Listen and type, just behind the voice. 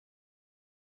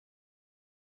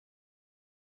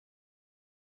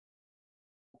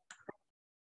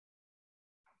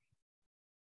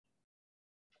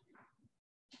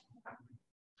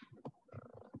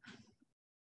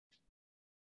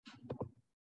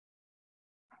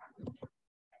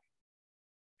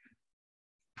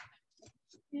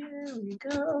Here we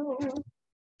go.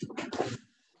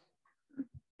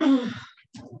 A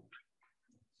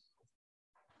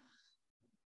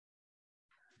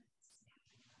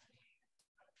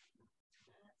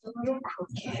little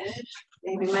crooked.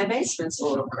 Maybe my basement's a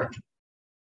little crooked.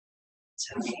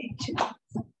 It's okay too.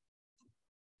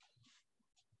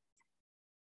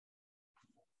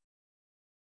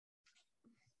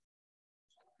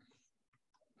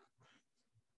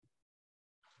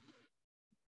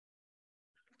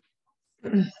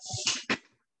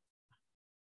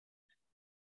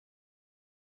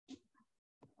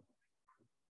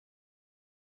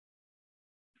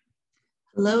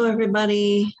 Hello,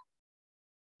 everybody.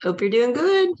 Hope you're doing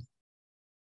good.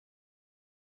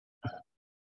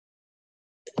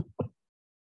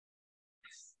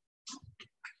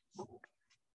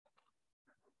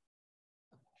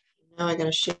 Now I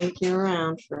gotta shake you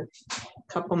around for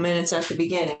a couple minutes at the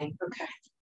beginning. Okay.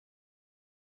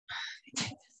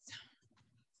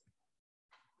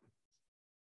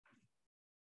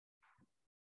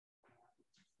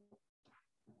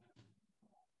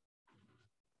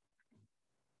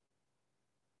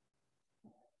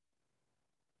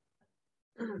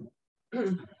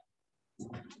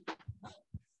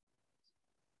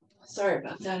 Sorry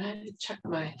about that. I had to check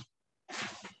my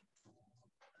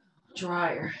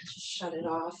dryer. Just shut it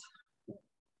off.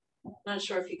 Not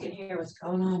sure if you can hear what's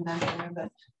going on back there, but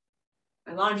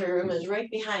my laundry room is right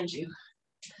behind you.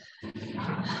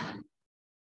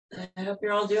 I hope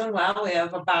you're all doing well. We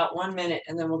have about 1 minute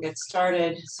and then we'll get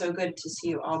started. So good to see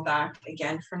you all back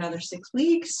again for another 6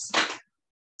 weeks.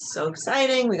 So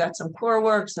exciting. We got some core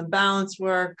work, some balance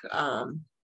work. I'm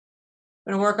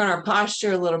going to work on our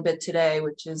posture a little bit today,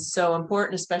 which is so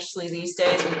important, especially these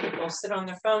days when people sit on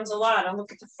their phones a lot and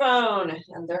look at the phone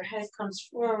and their head comes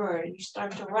forward and you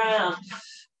start to round. You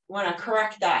want to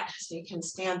correct that so you can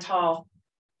stand tall.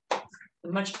 A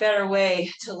much better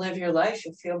way to live your life.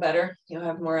 You'll feel better. You'll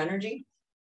have more energy.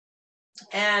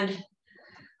 And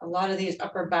a lot of these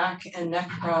upper back and neck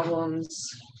problems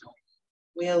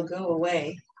will go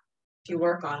away if you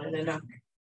work on it enough.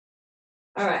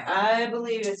 All right, I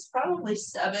believe it's probably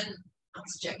 7.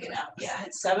 Let's check it out. Yeah,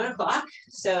 it's 7 o'clock.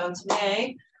 So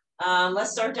today,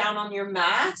 let's start down on your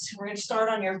mat. We're going to start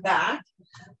on your back.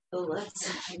 So let's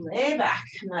lay back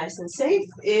nice and safe.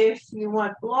 If you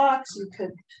want blocks, you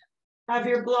could have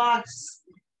your blocks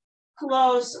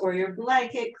close or your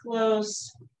blanket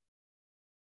close.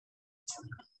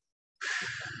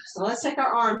 So let's take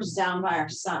our arms down by our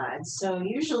sides. So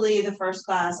usually the first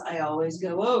class I always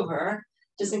go over,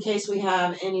 just in case we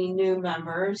have any new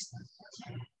members.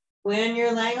 When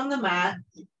you're laying on the mat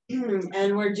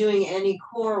and we're doing any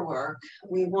core work,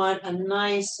 we want a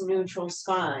nice neutral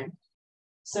spine.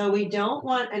 So we don't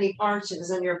want any arches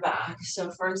in your back.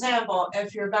 So for example,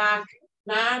 if your back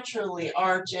naturally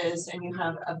arches and you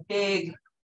have a big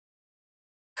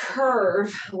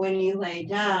curve when you lay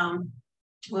down,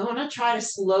 we want to try to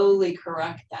slowly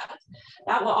correct that.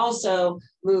 That will also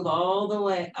move all the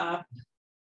way up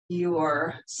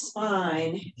your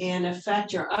spine and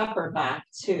affect your upper back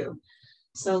too.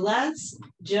 So let's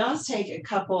just take a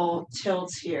couple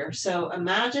tilts here. So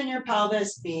imagine your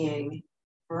pelvis being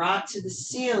brought to the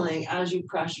ceiling as you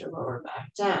press your lower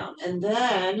back down. And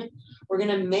then we're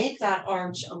going to make that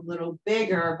arch a little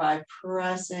bigger by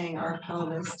pressing our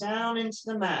pelvis down into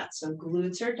the mat. So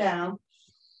glutes are down.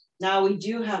 Now we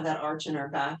do have that arch in our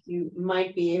back. You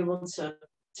might be able to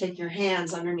take your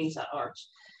hands underneath that arch.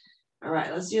 All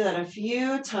right, let's do that a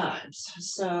few times.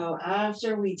 So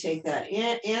after we take that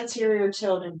anterior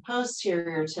tilt and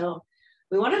posterior tilt,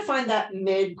 we want to find that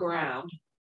mid ground.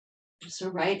 So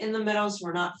right in the middle, so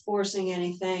we're not forcing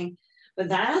anything, but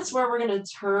that's where we're going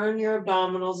to turn your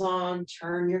abdominals on,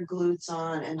 turn your glutes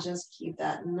on, and just keep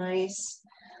that nice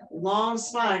long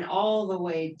spine all the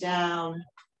way down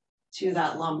to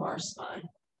that lumbar spine.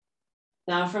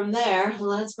 Now from there,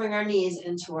 let's bring our knees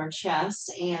into our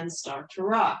chest and start to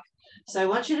rock. So I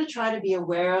want you to try to be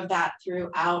aware of that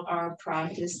throughout our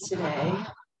practice today.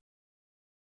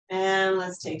 And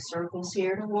let's take circles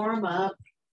here to warm up.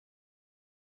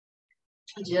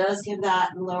 Just give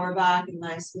that lower back a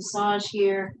nice massage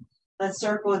here. Let's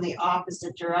circle in the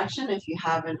opposite direction if you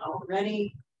haven't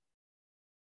already.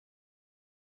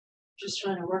 Just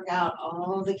trying to work out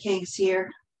all the kinks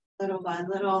here, little by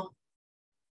little.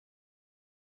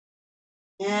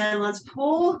 And let's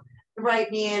pull the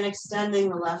right knee in, extending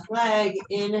the left leg.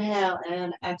 Inhale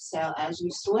and exhale as you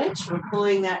switch. We're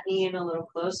pulling that knee in a little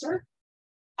closer.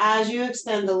 As you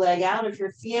extend the leg out, if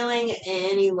you're feeling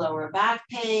any lower back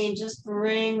pain, just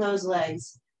bring those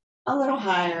legs a little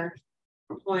higher.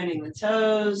 We're pointing the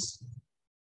toes.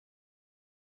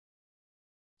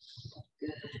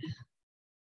 Good.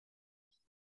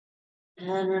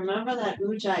 And remember that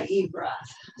Ujjayi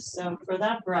breath. So for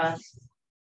that breath,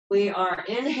 we are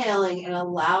inhaling and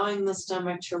allowing the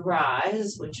stomach to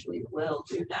rise, which we will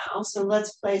do now. So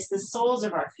let's place the soles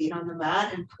of our feet on the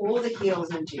mat and pull the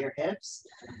heels into your hips.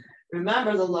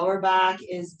 Remember, the lower back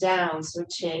is down, so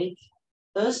take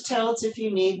those tilts if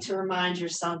you need to remind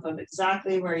yourself of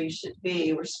exactly where you should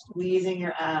be. We're squeezing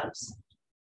your abs.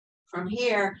 From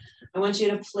here, I want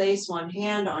you to place one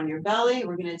hand on your belly.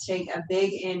 We're going to take a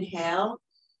big inhale.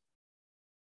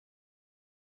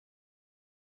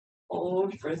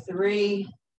 Hold for 3,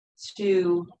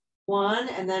 2, 1,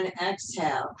 and then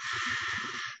exhale.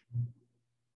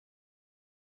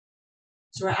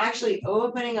 So we're actually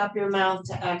opening up your mouth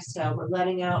to exhale. We're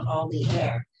letting out all the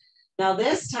air. Now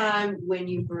this time when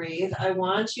you breathe, I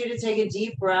want you to take a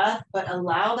deep breath, but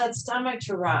allow that stomach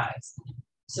to rise.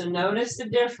 So notice the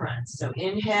difference. So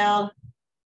inhale,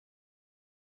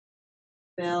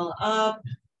 fill up.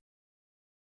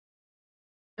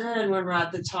 And when we're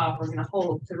at the top, we're gonna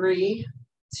hold 3,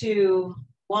 2,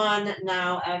 1.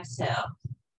 Now exhale.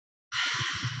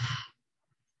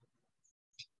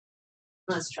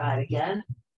 Let's try it again.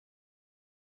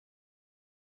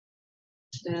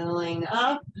 Filling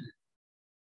up.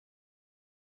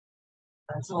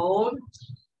 Let's hold.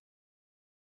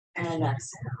 And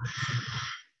exhale.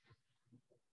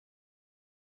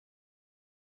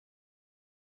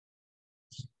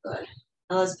 Good.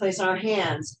 Now let's place our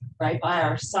hands right by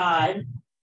our side.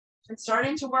 And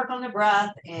starting to work on the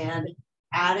breath and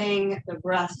adding the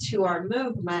breath to our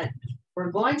movement,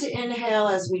 we're going to inhale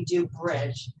as we do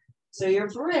bridge. So your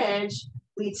bridge,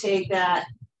 we take that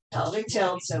pelvic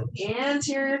tilt, so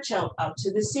anterior tilt up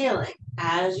to the ceiling.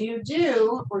 As you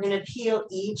do, we're going to peel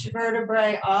each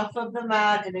vertebrae off of the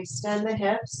mat and extend the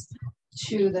hips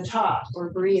to the top.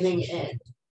 We're breathing in.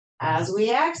 As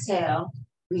we exhale,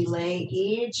 we lay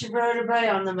each vertebrae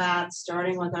on the mat,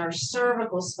 starting with our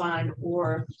cervical spine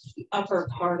or the upper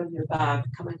part of your back,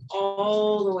 coming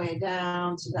all the way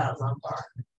down to that lumbar.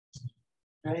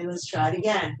 Ready? Let's try it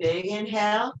again. Big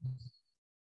inhale.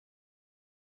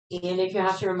 And if you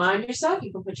have to remind yourself,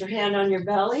 you can put your hand on your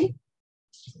belly.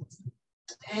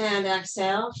 And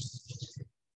exhale.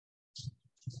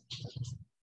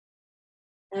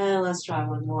 And let's try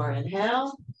one more.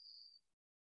 Inhale.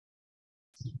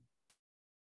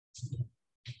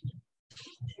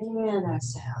 And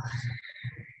exhale.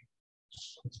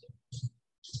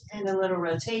 And a little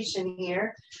rotation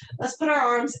here. Let's put our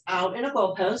arms out in a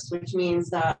goalpost, which means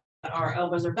that our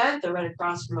elbows are bent, they're right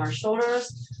across from our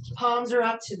shoulders. Palms are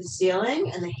up to the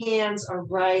ceiling and the hands are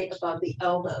right above the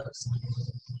elbows.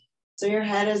 So your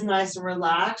head is nice and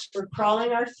relaxed. We're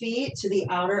crawling our feet to the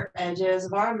outer edges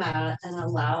of our mat and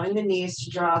allowing the knees to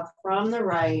drop from the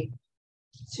right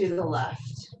to the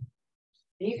left.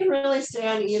 And you can really stay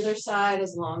on either side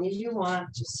as long as you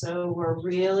want, just so we're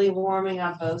really warming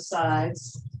up both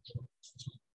sides.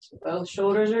 Both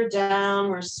shoulders are down,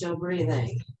 we're still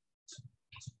breathing.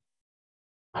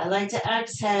 I like to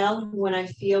exhale when I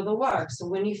feel the work. So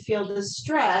when you feel the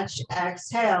stretch,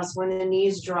 exhale. So when the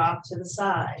knees drop to the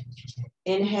side.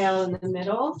 Inhale in the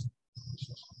middle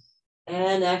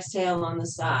and exhale on the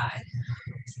side.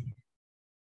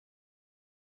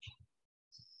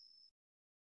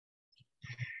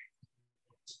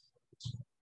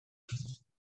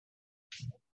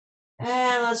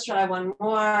 And let's try one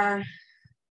more.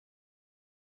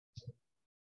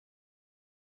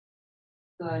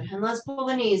 Good, and let's pull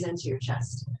the knees into your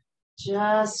chest.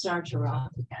 Just start to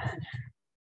rock again.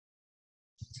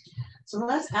 So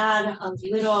let's add a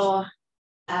little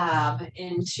ab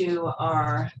into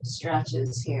our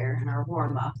stretches here in our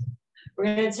warm up.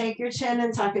 We're going to take your chin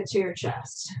and tuck it to your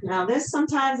chest. Now this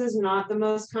sometimes is not the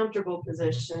most comfortable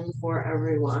position for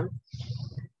everyone.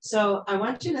 So I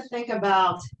want you to think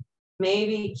about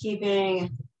maybe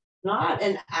keeping not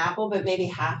an apple, but maybe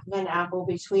half of an apple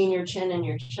between your chin and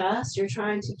your chest. You're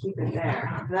trying to keep it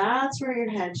there. That's where your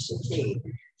head should be.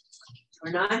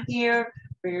 We're not here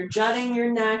where you're jutting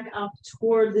your neck up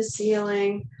toward the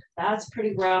ceiling. That's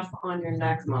pretty rough on your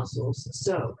neck muscles.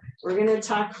 So we're going to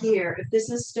tuck here. If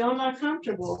this is still not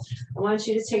comfortable, I want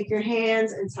you to take your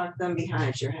hands and tuck them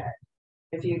behind your head.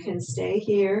 If you can stay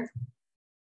here,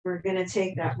 we're going to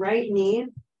take that right knee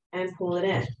and pull it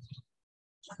in.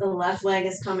 The left leg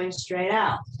is coming straight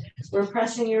out. We're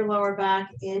pressing your lower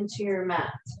back into your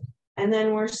mat. And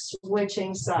then we're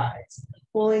switching sides,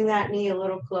 pulling that knee a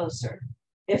little closer.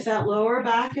 If that lower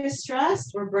back is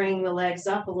stressed, we're bringing the legs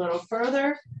up a little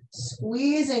further,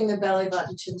 squeezing the belly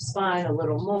button to the spine a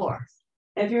little more.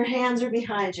 If your hands are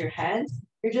behind your head,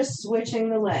 you're just switching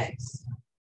the legs.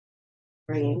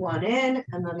 Bringing one in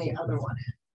and then the other one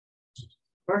in.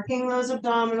 working those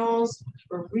abdominals.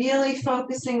 We're really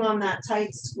focusing on that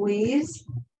tight squeeze.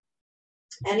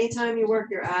 Anytime you work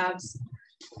your abs,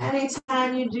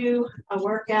 anytime you do a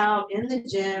workout in the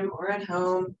gym or at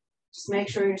home, just make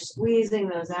sure you're squeezing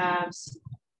those abs.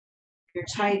 You're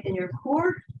tight in your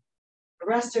core. The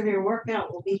rest of your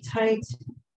workout will be tight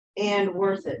and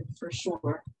worth it for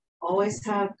sure. Always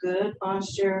have good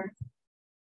posture.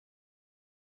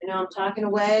 You know, I'm talking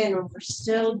away and we're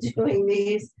still doing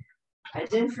these. I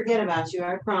didn't forget about you,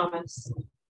 I promise.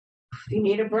 If you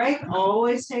need a break,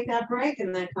 always take that break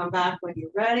and then come back when you're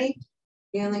ready.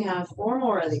 You only have 4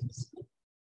 more of these.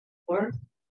 4,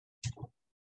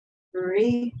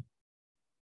 3,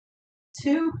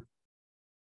 2,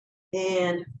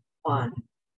 and 1.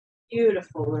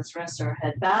 Beautiful. Let's rest our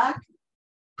head back.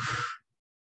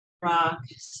 Rock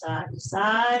side to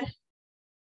side.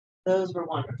 Those were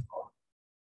wonderful.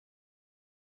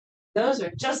 Those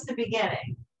are just the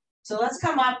beginning. So let's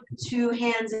come up to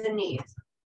hands and knees.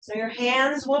 So your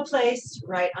hands will place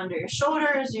right under your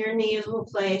shoulders, your knees will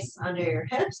place under your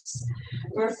hips.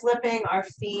 We're flipping our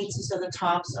feet so the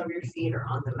tops of your feet are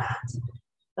on the mat.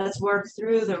 Let's work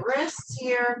through the wrists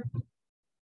here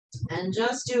and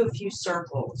just do a few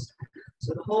circles.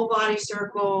 So the whole body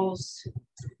circles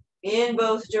in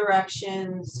both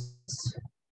directions.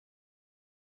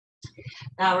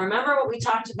 Now remember what we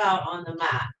talked about on the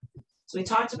mat. So we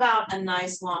talked about a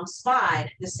nice long spine.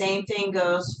 The same thing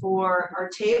goes for our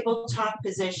tabletop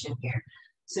position here.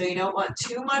 So you don't want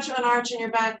too much of an arch in your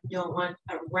back. You don't want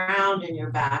a round in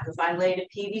your back. If I laid a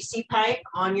PVC pipe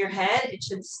on your head, it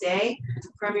should stay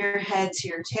from your head to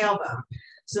your tailbone.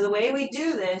 So the way we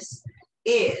do this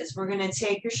is we're going to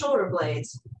take your shoulder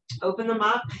blades, open them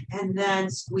up, and then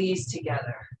squeeze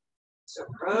together. So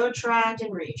protract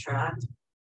and retract.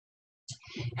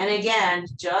 And again,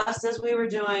 just as we were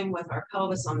doing with our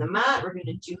pelvis on the mat, we're going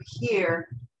to do here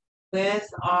with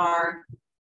our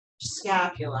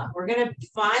scapula. We're going to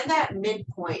find that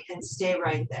midpoint and stay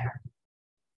right there.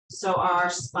 So our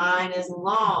spine is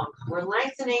long. We're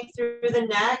lengthening through the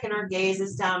neck and our gaze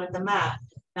is down at the mat.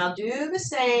 Now do the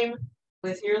same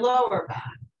with your lower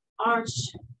back. Arch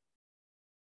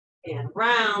and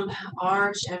round,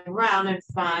 arch and round, and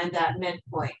find that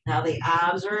midpoint. Now the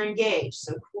abs are engaged,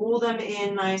 so pull them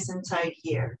in nice and tight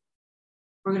here.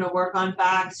 We're going to work on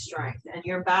back strength, and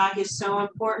your back is so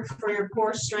important for your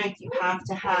core strength. You have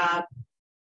to have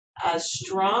a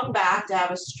strong back to have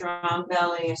a strong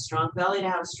belly to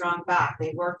have a strong back.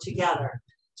 They work together.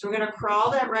 So we're going to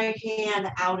crawl that right hand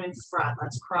out in front.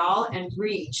 Let's crawl and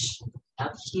reach.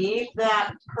 Now keep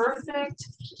that perfect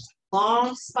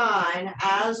long spine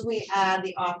as we add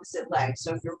the opposite leg.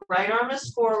 So if your right arm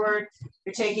is forward,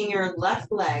 you're taking your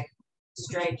left leg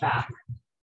straight back.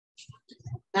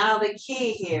 Now the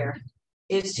key here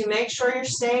is to make sure you're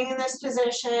staying in this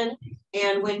position,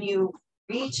 and when you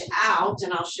reach out,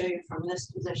 and I'll show you from this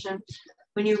position,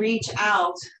 when you reach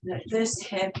out, that this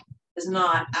hip is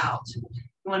not out. You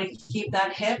want to keep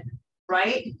that hip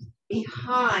right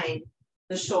behind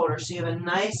the shoulder so you have a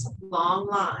nice long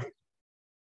line.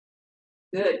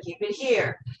 Good, keep it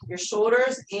here. Your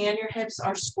shoulders and your hips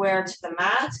are square to the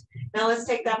mat. Now let's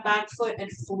take that back foot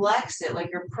and flex it like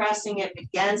you're pressing it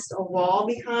against a wall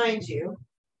behind you.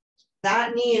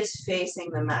 That knee is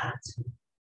facing the mat.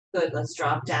 Good, let's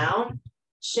drop down,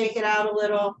 shake it out a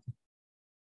little,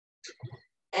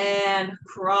 and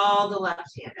crawl the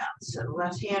left hand out. So the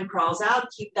left hand crawls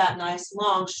out, keep that nice,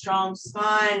 long, strong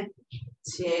spine.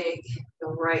 Take the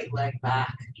right leg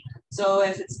back. So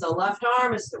if it's the left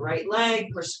arm, it's the right leg.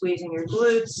 We're squeezing your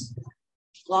glutes.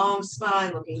 Long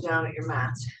spine, looking down at your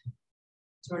mat.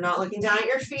 So we're not looking down at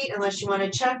your feet unless you want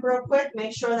to check real quick.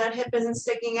 Make sure that hip isn't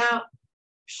sticking out.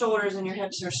 Shoulders and your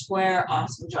hips are square.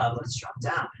 Awesome job. Let's drop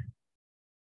down.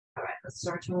 All right, let's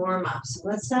start to warm up. So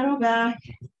let's settle back.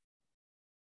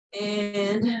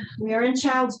 And we are in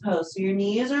child's pose. So your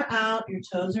knees are out, your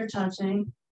toes are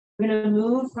touching. We're going to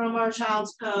move from our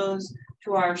child's pose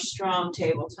to our strong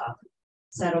tabletop.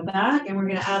 Settle back, and we're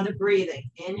going to add the breathing.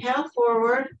 Inhale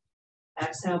forward,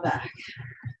 exhale back.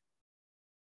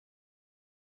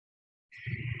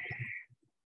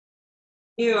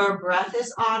 Your breath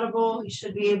is audible. You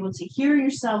should be able to hear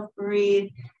yourself breathe.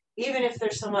 Even if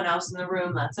there's someone else in the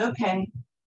room, that's okay.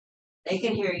 They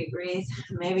can hear you breathe.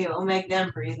 Maybe it will make them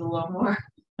breathe a little more.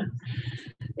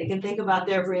 They can think about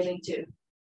their breathing too.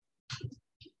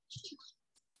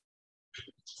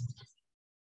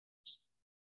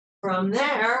 From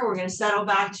there, we're going to settle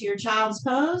back to your child's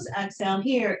pose. Exhale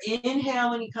here. Inhale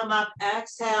when you come up.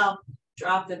 Exhale.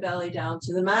 Drop the belly down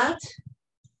to the mat.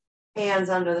 Hands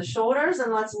under the shoulders,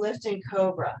 and let's lift in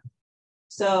cobra.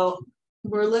 So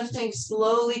We're lifting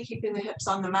slowly, keeping the hips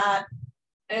on the mat,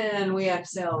 and we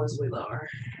exhale as we lower.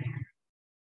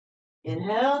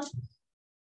 Inhale.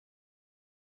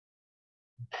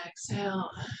 Exhale.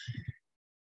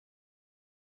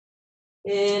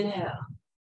 Inhale.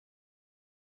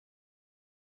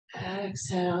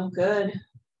 Exhale. Good.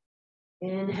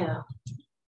 Inhale.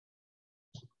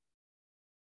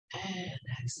 And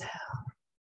exhale.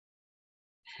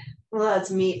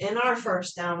 Let's meet in our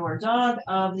first downward dog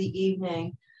of the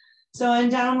evening. So in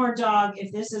downward dog,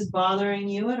 if this is bothering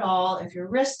you at all, if your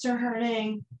wrists are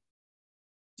hurting,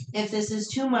 if this is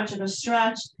too much of a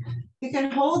stretch, you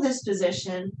can hold this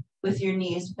position with your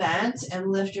knees bent and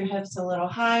lift your hips a little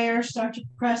higher. Start to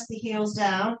press the heels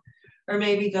down, or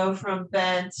maybe go from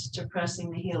bent to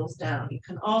pressing the heels down. You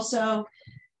can also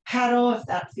pedal if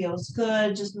that feels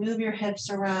good. Just move your hips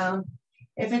around.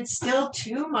 If it's still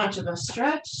too much of a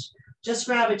stretch, just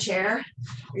grab a chair.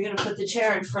 You're going to put the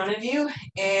chair in front of you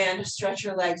and stretch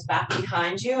your legs back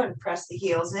behind you and press the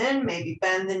heels in. Maybe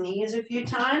bend the knees a few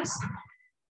times.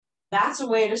 That's a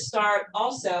way to start.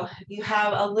 Also, if you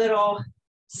have a little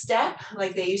step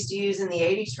like they used to use in the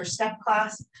 80s for step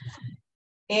class,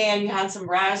 and you had some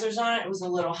risers on it, it was a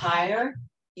little higher,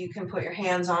 you can put your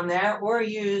hands on there or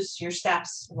use your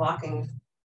steps walking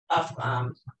up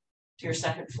to your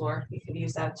second floor. You could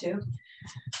use that too.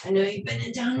 I know you've been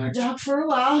in downward dog for a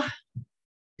while.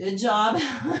 Good job.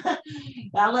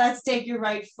 Now let's take your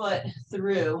right foot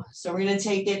through. So we're going to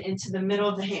take it into the middle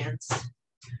of the hands.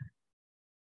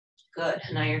 Good.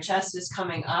 Now your chest is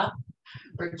coming up.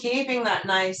 We're keeping that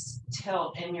nice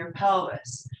tilt in your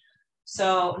pelvis.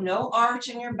 So no arch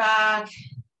in your back.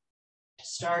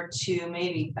 Start to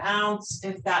maybe bounce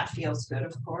if that feels good,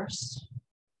 of course.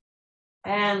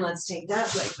 And let's take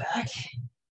that leg back.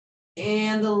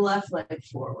 And the left leg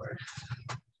forward.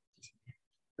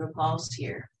 Repulse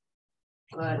here.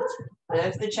 Good.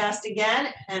 Lift the chest again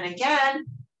and again.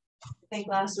 I think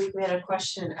last week we had a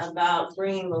question about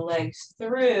bringing the legs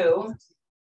through.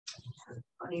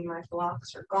 Funny, my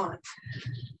blocks are gone.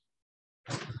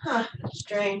 Huh,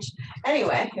 strange.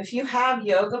 Anyway, if you have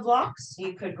yoga blocks,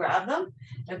 you could grab them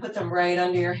and put them right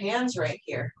under your hands right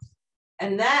here.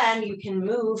 And then you can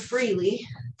move freely,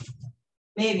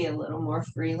 maybe a little more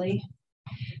freely.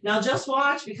 Now just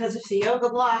watch, because if the yoga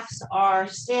blocks are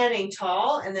standing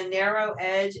tall and the narrow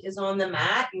edge is on the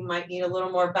mat, you might need a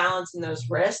little more balance in those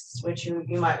wrists, which you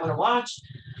might want to watch.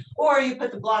 Or you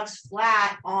put the blocks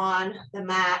flat on the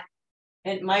mat.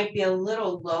 It might be a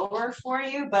little lower for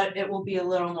you, but it will be a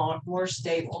little more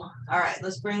stable. All right,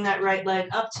 let's bring that right leg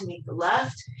up to meet the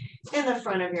left. In the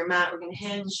front of your mat, we're going to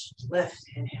hinge, lift,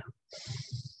 inhale.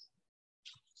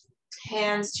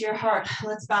 Hands to your heart.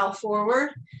 Let's bow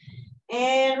forward.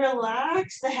 And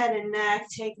relax the head and neck.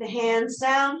 Take the hands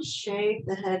down, shake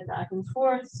the head back and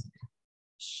forth.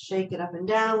 Shake it up and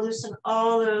down. Loosen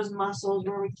all those muscles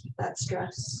where we keep that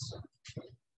stress.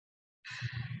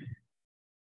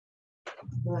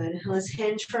 Good. Let's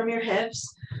hinge from your hips.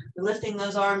 We're lifting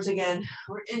those arms again.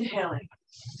 We're inhaling.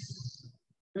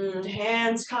 And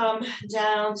hands come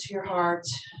down to your heart.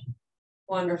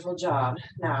 Wonderful job.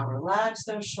 Now relax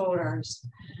those shoulders.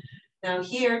 Now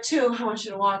here too, I want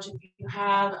you to watch if you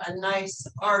have a nice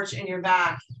arch in your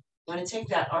back. You want to take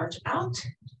that arch out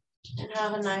and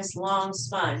have a nice long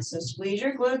spine. So squeeze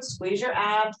your glutes, squeeze your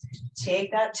abs,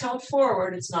 take that tilt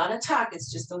forward. It's not a tuck,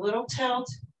 it's just a little tilt.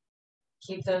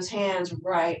 Keep those hands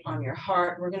right on your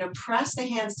heart. We're going to press the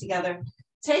hands together,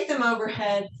 take them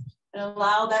overhead, and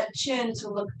allow that chin to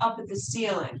look up at the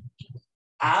ceiling.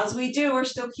 As we do, we're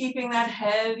still keeping that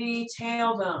heavy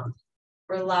tailbone.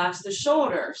 Relax the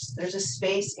shoulders. There's a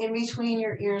space in between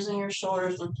your ears and your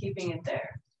shoulders. We're keeping it there.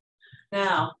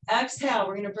 Now, exhale.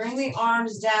 We're going to bring the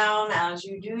arms down as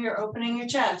you do. You're opening your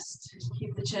chest.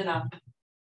 Keep the chin up.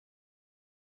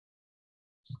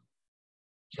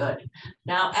 Good.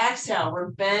 Now, exhale.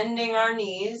 We're bending our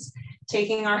knees,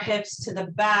 taking our hips to the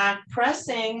back,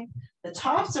 pressing the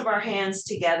tops of our hands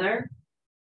together,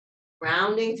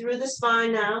 rounding through the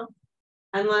spine now.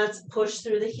 And let's push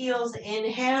through the heels.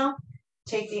 Inhale.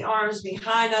 Take the arms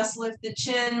behind us, lift the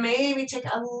chin, maybe take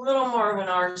a little more of an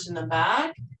arch in the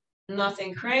back.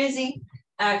 Nothing crazy.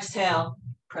 Exhale,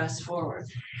 press forward.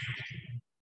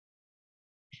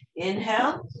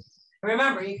 Inhale.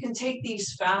 Remember, you can take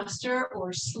these faster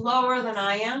or slower than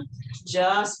I am.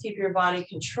 Just keep your body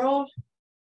controlled.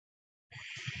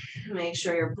 Make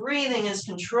sure your breathing is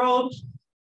controlled.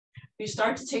 If you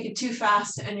start to take it too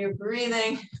fast and you're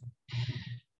breathing,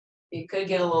 you could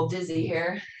get a little dizzy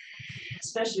here,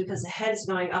 especially because the head is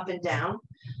going up and down.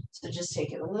 So just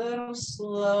take it a little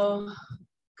slow.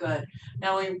 Good.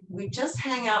 Now we just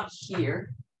hang out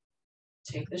here.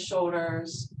 Take the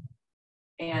shoulders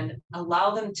and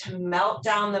allow them to melt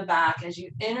down the back as you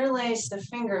interlace the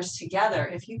fingers together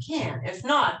if you can. If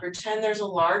not, pretend there's a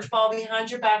large ball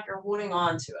behind your back, you're holding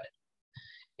on to it.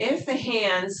 If the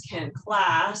hands can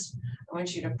clasp, I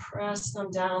want you to press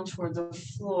them down toward the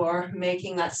floor,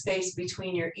 making that space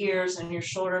between your ears and your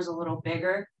shoulders a little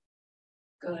bigger.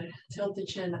 Good. Tilt the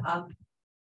chin up.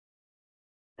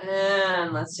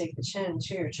 And let's take the chin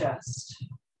to your chest.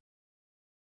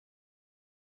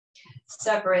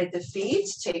 Separate the feet,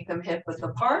 take them hip width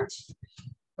apart.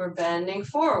 We're bending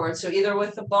forward. So either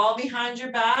with the ball behind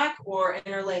your back or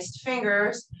interlaced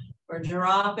fingers, we're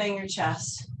dropping your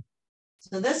chest.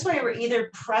 So this way we're either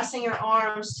pressing your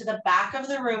arms to the back of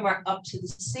the room or up to the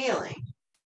ceiling.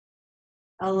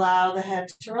 Allow the head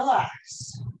to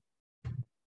relax.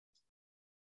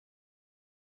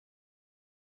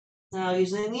 Now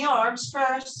using the arms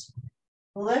first,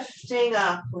 lifting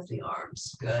up with the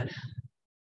arms. Good.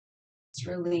 Let's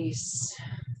release.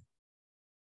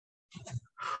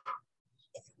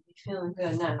 Feeling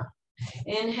good now.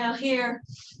 Inhale here.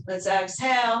 Let's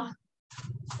exhale.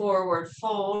 Forward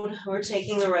fold. We're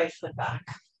taking the right foot back.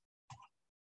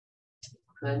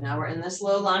 Good. Now we're in this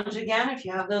low lunge again. If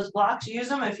you have those blocks, use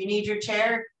them. If you need your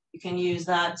chair, you can use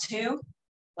that too.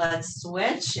 Let's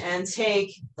switch and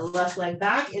take the left leg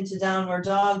back into downward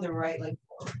dog, the right leg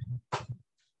forward.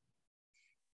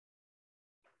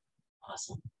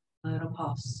 Awesome. Little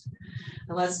pulse.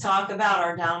 And let's talk about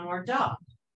our downward dog.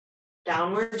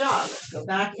 Downward dog. Let's go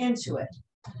back into it.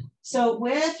 So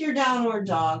with your downward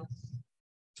dog,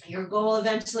 your goal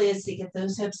eventually is to get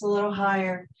those hips a little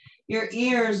higher, your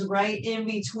ears right in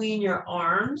between your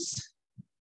arms,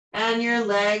 and your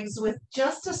legs with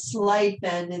just a slight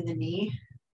bend in the knee.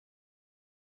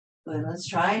 Good, let's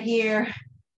try it here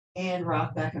and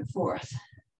rock back and forth.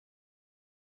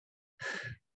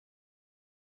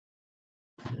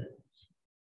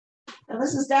 Now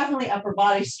this is definitely upper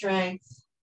body strength,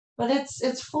 but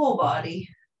it's full body.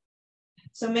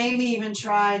 So maybe even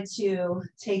try to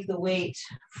take the weight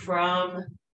from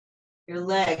your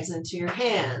legs into your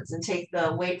hands and take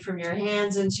the weight from your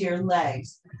hands into your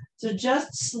legs. So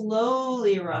just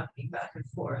slowly rocking back and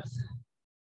forth.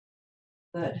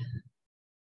 Good.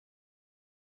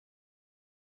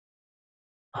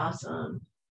 Awesome.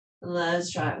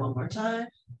 Let's try it one more time.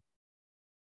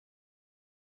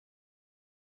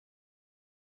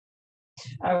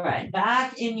 All right,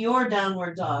 back in your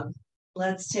downward dog.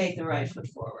 Let's take the right foot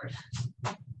forward.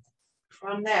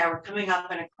 From there, we're coming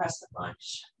up in a crescent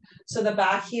lunge. So the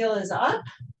back heel is up,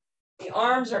 the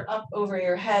arms are up over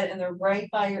your head, and they're right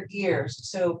by your ears.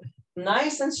 So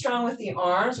nice and strong with the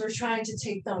arms. We're trying to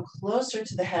take them closer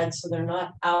to the head so they're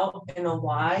not out in a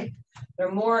Y.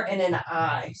 They're more in an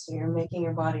I. So you're making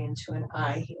your body into an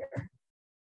I here.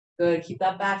 Good. Keep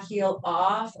that back heel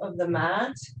off of the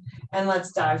mat. And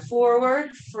let's dive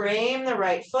forward. Frame the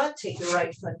right foot. Take the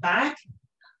right foot back.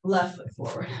 Left foot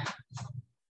forward.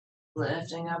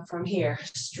 Lifting up from here.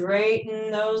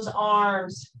 Straighten those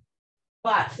arms.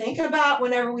 But think about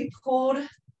whenever we pulled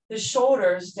the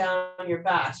shoulders down your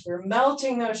back. We're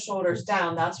melting those shoulders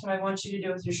down. That's what I want you to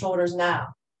do with your shoulders now.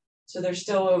 So they're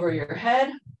still over your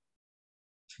head.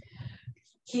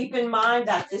 Keep in mind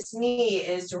that this knee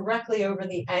is directly over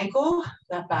the ankle.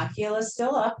 That back heel is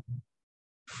still up.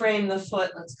 Frame the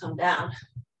foot. Let's come down.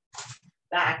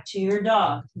 Back to your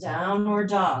dog. Downward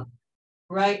dog.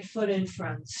 Right foot in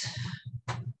front.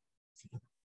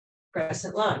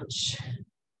 Crescent lunge.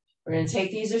 We're going to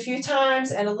take these a few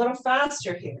times and a little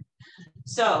faster here.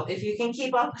 So if you can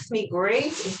keep up with me, great.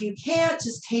 If you can't,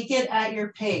 just take it at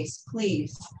your pace,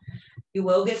 please. You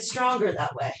will get stronger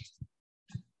that way.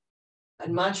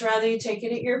 I'd much rather you take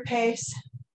it at your pace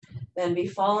than be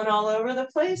falling all over the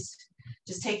place.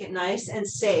 Just take it nice and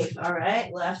safe, all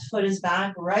right? Left foot is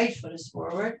back, right foot is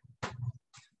forward.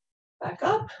 Back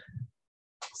up.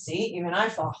 See, even I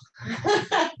fall.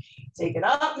 Take it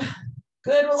up.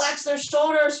 Good, relax their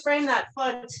shoulders, frame that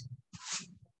foot.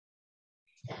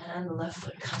 And the left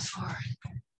foot comes forward.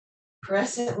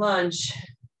 Crescent lunge.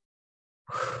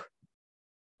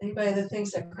 Anybody that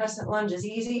thinks that crescent lunge is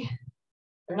easy,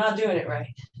 they're not doing it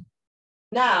right.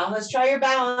 Now, let's try your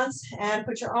balance and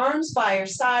put your arms by your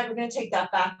side. We're going to take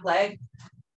that back leg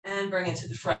and bring it to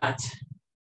the front.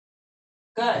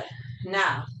 Good.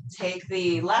 Now, take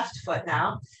the left foot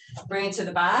now, bring it to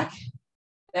the back.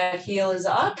 That heel is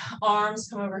up, arms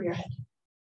come over your head.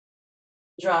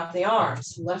 Drop the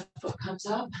arms, left foot comes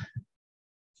up,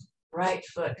 right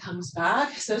foot comes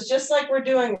back. So it's just like we're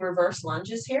doing reverse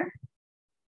lunges here.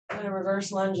 And a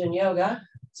reverse lunge in yoga.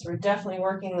 So we're definitely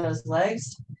working those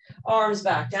legs. Arms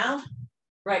back down,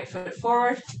 right foot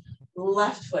forward,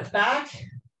 Left foot back,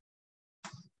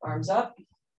 arms up.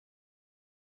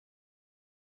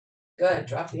 Good,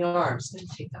 drop the arms, then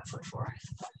take that foot forward.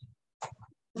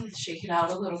 Shake it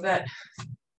out a little bit.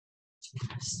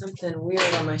 Something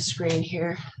weird on my screen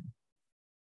here.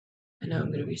 I know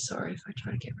I'm gonna be sorry if I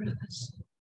try to get rid of this.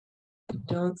 I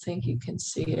don't think you can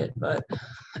see it, but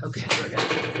okay, we're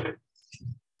good.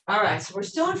 All right, so we're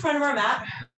still in front of our mat.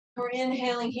 We're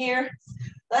inhaling here.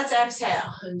 Let's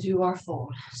exhale and do our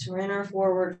fold. So we're in our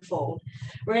forward fold.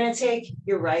 We're gonna take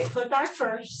your right foot back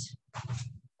first.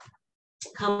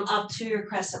 Come up to your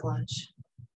crescent lunge.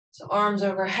 So arms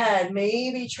overhead,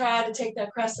 maybe try to take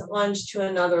that crescent lunge to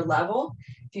another level.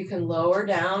 If you can lower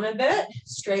down a bit,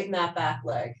 straighten that back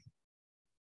leg.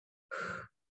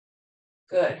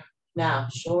 Good. Now,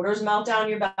 shoulders melt down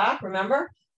your back.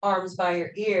 Remember, arms by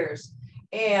your ears.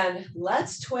 And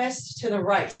let's twist to the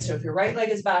right. So if your right leg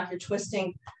is back, you're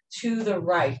twisting to the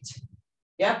right.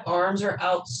 Yep, arms are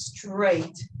out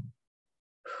straight.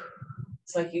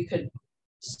 It's like you could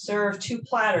serve 2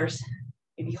 platters.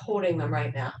 You'd be holding them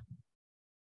right now.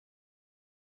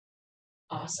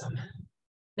 Awesome.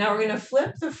 Now we're going to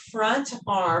flip the front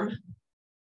arm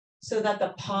so that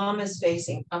the palm is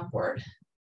facing upward.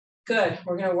 Good.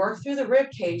 We're going to work through the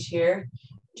rib cage here.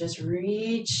 Just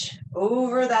reach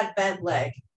over that bent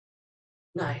leg.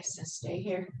 Nice. And stay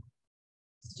here.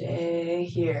 Stay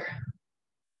here.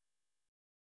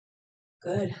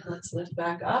 Good. Let's lift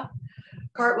back up.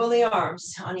 Cartwheel the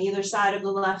arms on either side of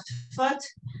the left foot.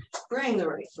 Bring the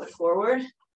right foot forward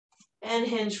and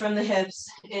hinge from the hips.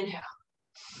 Inhale.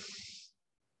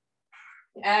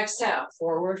 Exhale,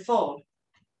 forward fold.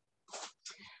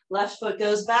 Left foot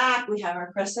goes back. We have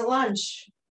our crescent lunge.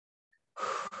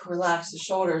 Relax the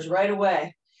shoulders right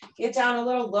away. Get down a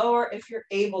little lower if you're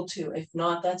able to. If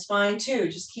not, that's fine too.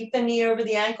 Just keep the knee over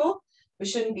the ankle. We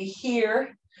shouldn't be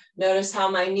here. Notice how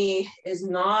my knee is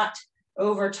not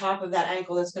over top of that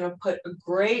ankle. That's going to put a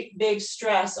great big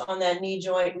stress on that knee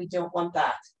joint. We don't want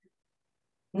that.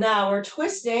 Now we're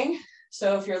twisting.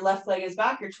 So if your left leg is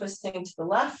back, you're twisting to the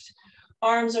left.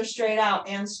 Arms are straight out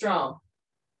and strong.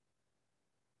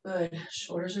 Good.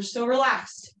 Shoulders are still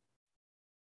relaxed.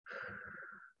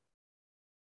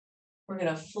 We're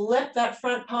going to flip that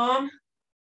front palm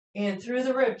and through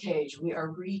the rib cage, we are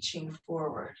reaching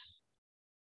forward.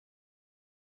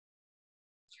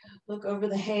 Look over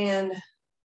the hand.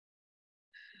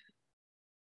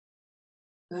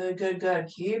 Good, good, good.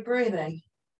 Keep breathing.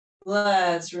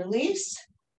 Let's release.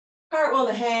 Cartwheel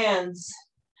the hands.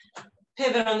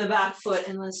 Pivot on the back foot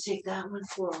and let's take that one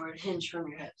forward. Hinge from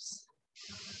your hips.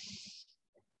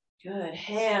 Good.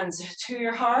 Hands to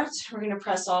your heart. We're going to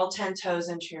press all 10 toes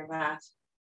into your mat.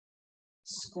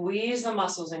 Squeeze the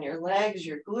muscles in your legs,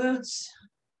 your glutes.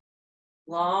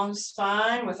 Long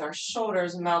spine with our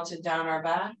shoulders melted down our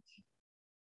back.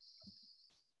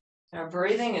 Our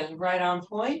breathing is right on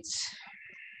point.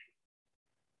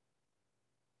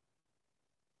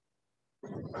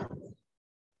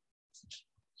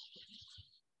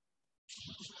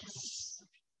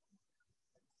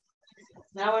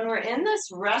 Now, when we're in this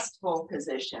restful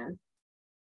position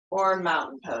or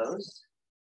mountain pose,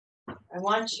 I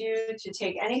want you to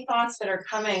take any thoughts that are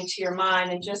coming to your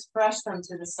mind and just brush them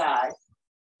to the side.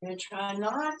 You're going to try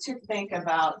not to think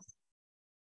about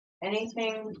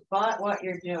anything but what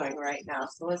you're doing right now.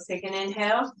 So let's take an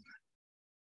inhale.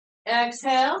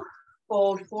 Exhale,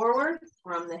 fold forward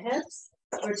from the hips.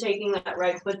 We're taking that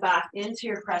right foot back into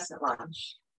your crescent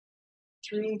lunge.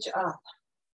 Reach up.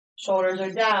 Shoulders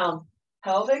are down.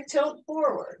 Pelvic tilt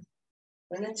forward.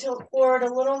 We're going to tilt forward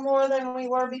a little more than we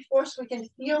were before so we can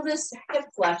feel this hip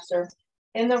flexor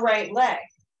in the right leg,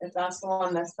 if that's the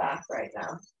one that's back right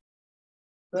now.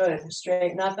 Good.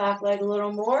 Straighten that back leg a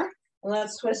little more. And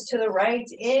let's twist to the right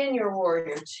in your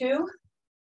warrior 2.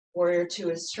 Warrior 2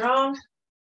 is strong.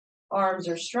 Arms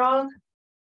are strong.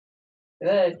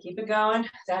 Good. Keep it going.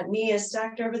 That knee is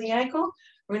stacked over the ankle.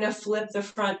 We're going to flip the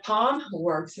front palm,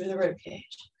 work through the rib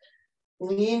cage.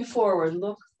 Lean forward,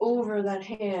 look over that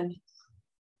hand.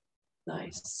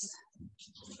 Nice.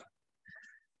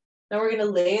 Now we're going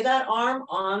to lay that arm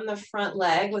on the front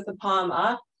leg with the palm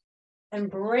up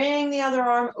and bring the other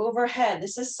arm overhead.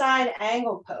 This is side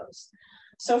angle pose.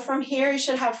 So from here, you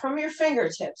should have from your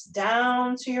fingertips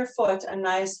down to your foot a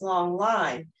nice long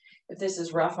line. If this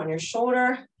is rough on your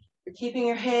shoulder, you're keeping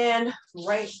your hand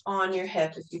right on your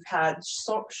hip. If you've had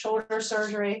shoulder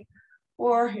surgery,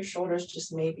 or your shoulders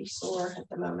just may be sore at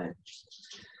the moment.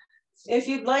 If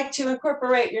you'd like to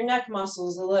incorporate your neck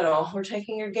muscles a little, we're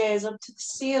taking your gaze up to the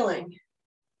ceiling.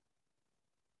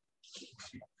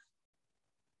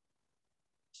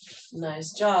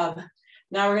 Nice job.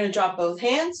 Now we're going to drop both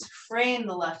hands, frame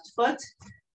the left foot,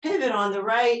 pivot on the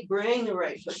right, bring the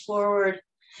right foot forward.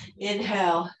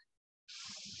 Inhale.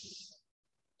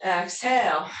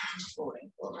 Exhale,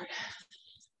 folding forward.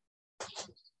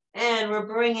 And we're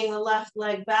bringing the left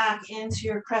leg back into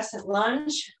your crescent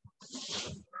lunge.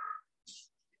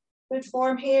 Good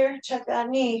form here. Check that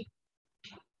knee.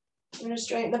 I'm going to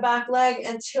straighten the back leg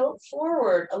and tilt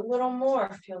forward a little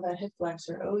more. Feel that hip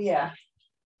flexor. Oh, yeah.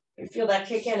 You feel that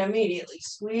kick in immediately.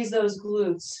 Squeeze those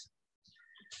glutes.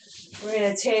 We're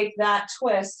going to take that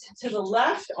twist to the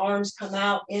left. Arms come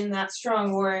out in that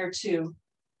strong warrior two.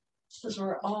 Because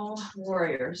we're all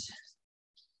warriors.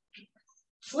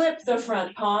 Flip the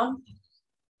front palm.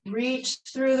 Reach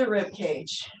through the rib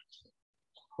cage.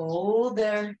 Hold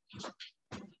there.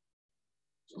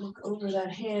 Look over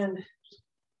that hand.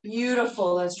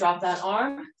 Beautiful. Let's drop that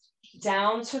arm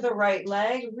down to the right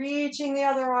leg, reaching the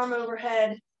other arm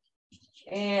overhead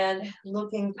and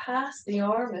looking past the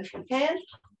arm if you can.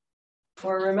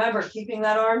 Or remember, keeping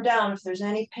that arm down if there's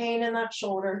any pain in that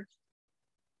shoulder.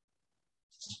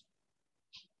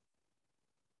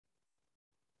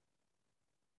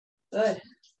 Good.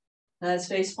 Let's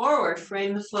face forward.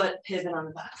 Frame the foot, pivot on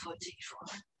the back foot, take it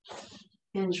forward.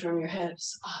 Hinge from your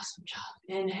hips. Awesome job.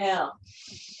 Inhale.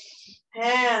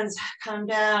 Hands come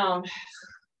down.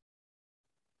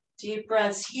 Deep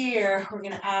breaths here. We're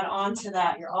going to add on to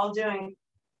that. You're all doing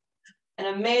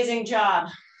an amazing job.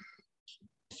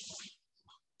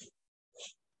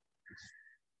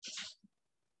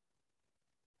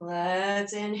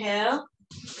 Let's inhale.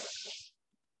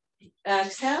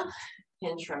 Exhale.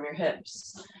 Hinge from your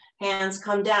hips. Hands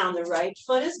come down. The right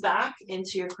foot is back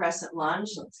into your crescent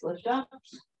lunge. Let's lift up.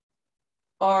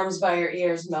 Arms by your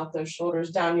ears. Melt those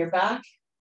shoulders down your back.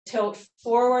 Tilt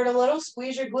forward a little.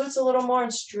 Squeeze your glutes a little more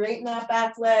and straighten that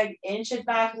back leg. Inch it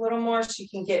back a little more so you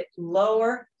can get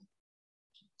lower.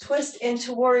 Twist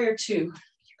into warrior two. You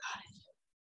got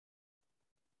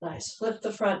it. Nice. Flip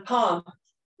the front palm.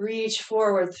 Reach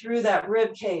forward through that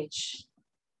rib cage.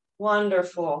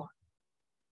 Wonderful.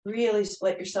 Really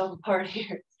split yourself apart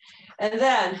here. And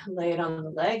then lay it on the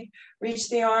leg. Reach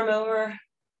the arm over.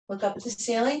 Look up at the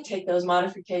ceiling. Take those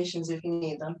modifications if you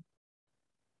need them.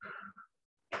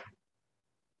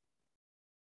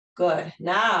 Good.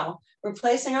 Now we're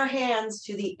placing our hands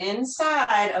to the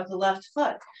inside of the left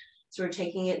foot. So we're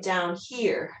taking it down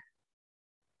here.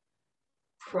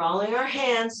 Crawling our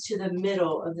hands to the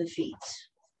middle of the feet.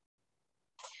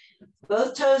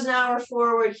 Both toes now are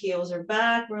forward, heels are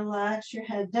back. Relax your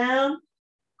head down.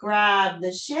 Grab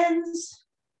the shins,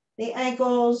 the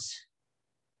ankles,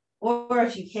 or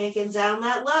if you can't get down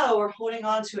that low, we're holding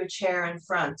on to a chair in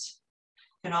front.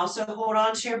 You can also hold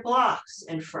on to your blocks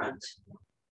in front.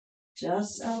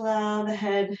 Just allow the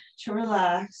head to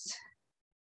relax.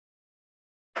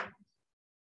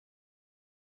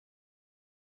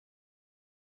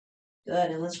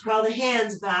 Good, and let's crawl the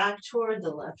hands back toward the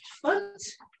left foot.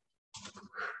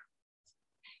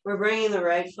 We're bringing the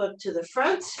right foot to the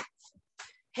front.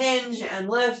 Hinge and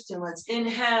lift, and let's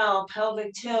inhale,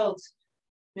 pelvic tilt.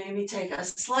 Maybe take a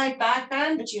slight back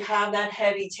bend, but you have that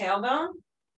heavy tailbone.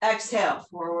 Exhale,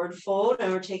 forward fold,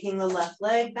 and we're taking the left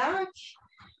leg back.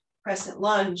 Crescent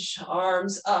lunge,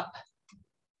 arms up.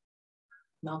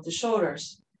 Melt the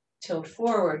shoulders. Tilt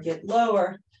forward, get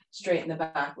lower, straighten the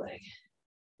back leg.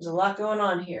 There's a lot going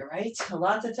on here, right? A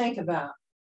lot to think about.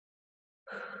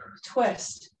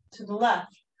 Twist to the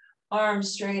left.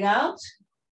 Arms straight out.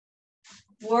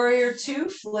 Warrior two,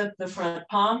 flip the front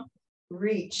palm.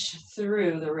 Reach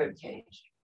through the rib cage.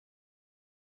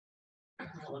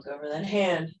 Look over that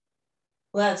hand.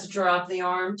 Let's drop the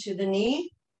arm to the knee.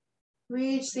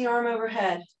 Reach the arm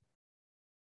overhead.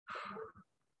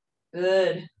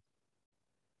 Good.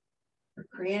 We're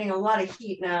creating a lot of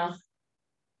heat now.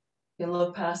 You can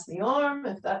look past the arm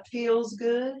if that feels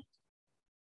good.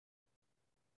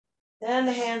 Then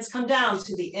the hands come down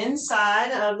to the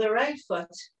inside of the right foot.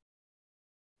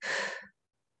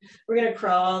 We're going to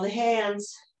crawl the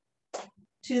hands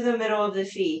to the middle of the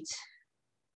feet.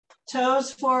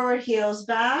 Toes forward, heels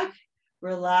back.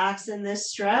 Relax in this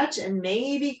stretch and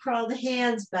maybe crawl the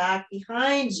hands back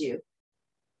behind you.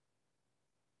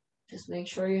 Just make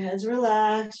sure your head's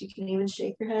relaxed. You can even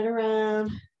shake your head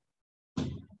around.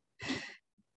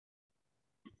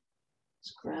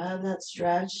 Just grab that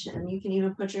stretch, and you can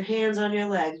even put your hands on your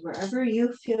legs wherever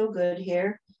you feel good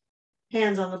here.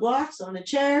 Hands on the blocks, on the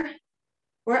chair,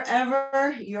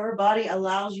 wherever your body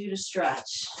allows you to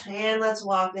stretch. And let's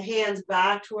walk the hands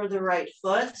back toward the right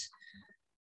foot.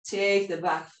 Take the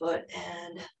back foot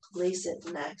and place it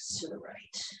next to the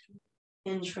right.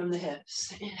 Hinge from the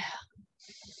hips. Inhale.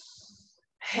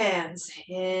 Hands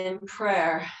in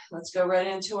prayer. Let's go right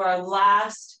into our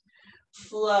last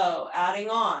flow, adding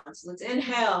on. So let's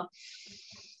inhale.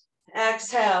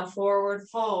 Exhale, forward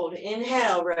fold.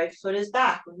 Inhale, right foot is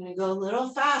back. We're going to go a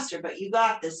little faster, but you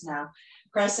got this now.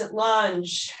 Crescent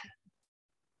lunge.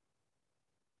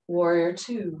 Warrior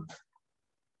two.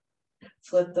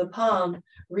 Flip the palm,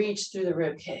 reach through the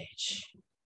rib cage.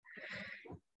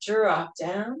 Drop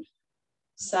down,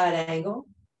 side angle.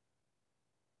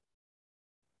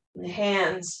 The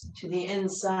hands to the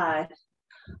inside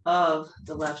of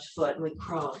the left foot. And we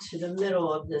crawl to the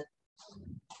middle of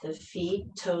the feet,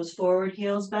 toes forward,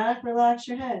 heels back. Relax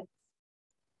your head.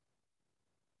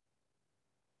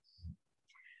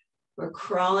 We're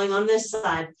crawling on this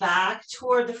side, back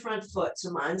toward the front foot.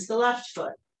 So mine's the left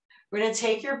foot. We're going to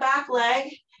take your back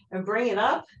leg and bring it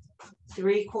up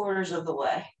 3/4 of the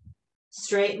way.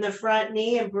 Straighten the front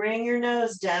knee and bring your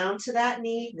nose down to that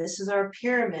knee. This is our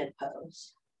pyramid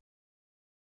pose.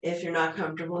 If you're not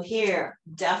comfortable here,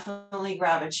 definitely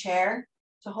grab a chair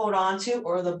to hold on to,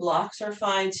 or the blocks are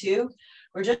fine too.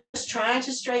 We're just trying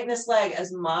to straighten this leg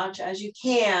as much as you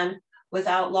can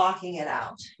without locking it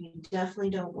out. You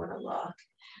definitely don't want to lock.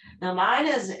 Now mine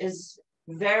is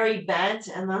very bent,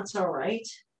 and that's all right.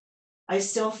 I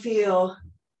still feel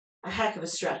a heck of a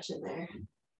stretch in there.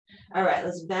 All right,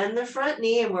 let's bend the front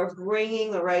knee, and we're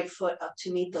bringing the right foot up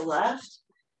to meet the left.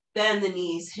 Bend the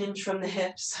knees, hinge from the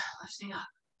hips, lifting up.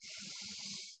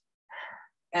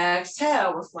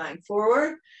 Exhale, we're flying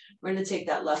forward. We're going to take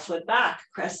that left foot back,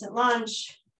 crescent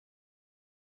lunge.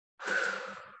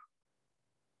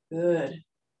 Good.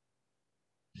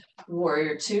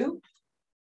 Warrior two.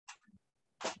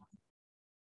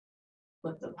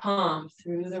 Flip the palm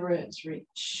through the ribs,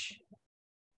 reach.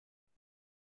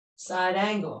 Side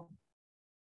angle.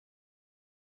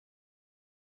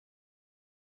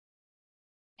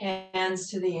 Hands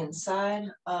to the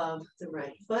inside of the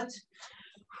right foot.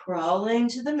 Crawling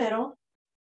to the middle.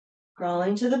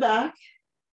 Crawling to the back.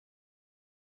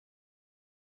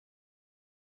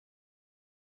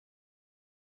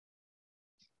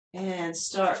 And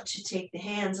start to take the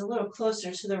hands a little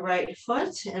closer to the right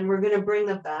foot. And we're going to bring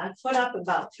the back foot up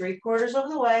about 3/4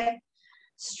 of the way.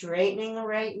 Straightening the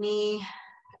right knee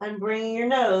and bringing your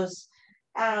nose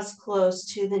as close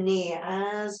to the knee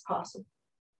as possible.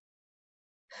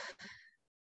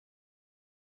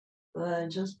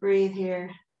 Good, just breathe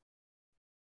here.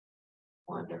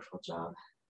 Wonderful job.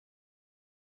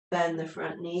 Bend the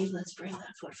front knee. Let's bring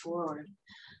that foot forward.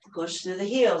 Push through the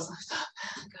heels. Lift up.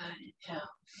 Good. Inhale.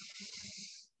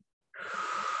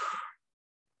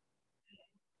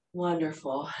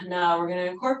 Wonderful. Now we're going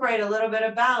to incorporate a little bit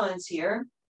of balance here.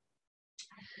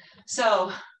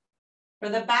 So for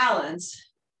the balance,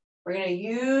 we're going to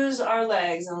use our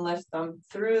legs and lift them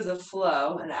through the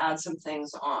flow and add some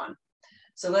things on.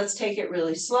 So let's take it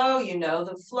really slow. You know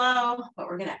the flow, but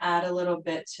we're going to add a little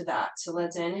bit to that. So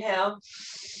let's inhale.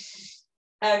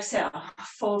 Exhale.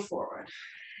 Fold forward.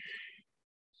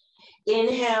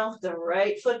 Inhale. The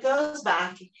right foot goes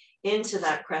back into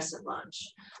that crescent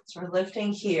lunge. So we're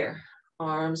lifting here.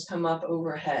 Arms come up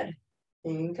overhead.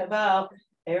 Think about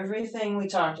everything we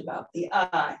talked about. The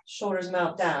eye, shoulders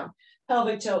melt down.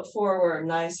 Pelvic tilt forward.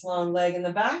 Nice long leg in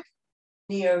the back.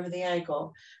 Knee over the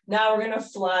ankle. Now we're going to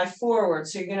fly forward.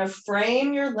 So you're going to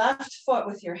frame your left foot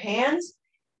with your hands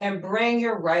and bring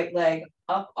your right leg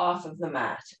up off of the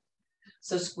mat.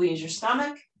 So squeeze your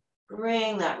stomach,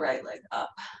 bring that right leg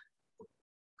up.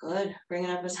 Good. Bring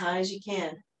it up as high as you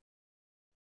can.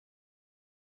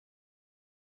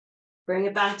 Bring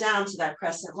it back down to that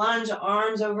crescent lunge,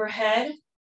 arms overhead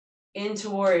into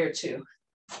warrior two.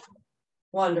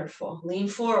 Wonderful. Lean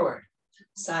forward,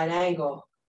 side angle.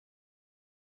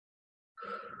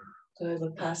 Good,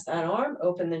 look past that arm,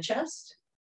 open the chest.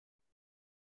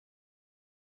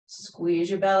 Squeeze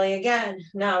your belly again.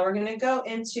 Now we're gonna go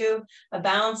into a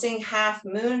balancing half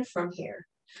moon from here.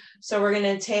 So we're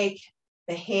gonna take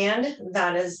the hand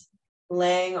that is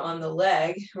laying on the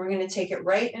leg. We're gonna take it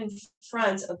right in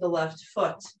front of the left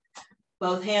foot.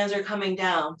 Both hands are coming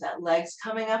down. That leg's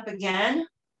coming up again.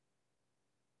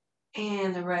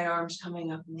 And the right arm's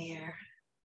coming up in the air.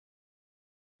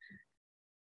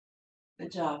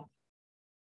 Good job.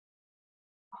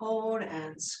 Hold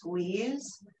and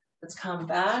squeeze. Let's come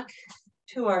back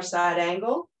to our side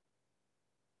angle.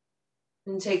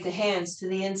 And take the hands to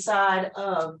the inside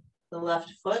of the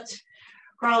left foot.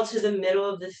 Crawl to the middle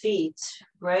of the feet.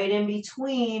 Right in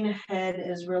between, head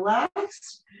is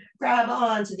relaxed. Grab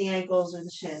onto the ankles or the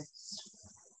shins.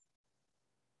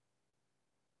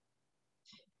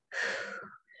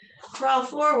 Crawl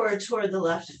forward toward the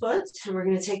left foot. And we're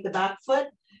going to take the back foot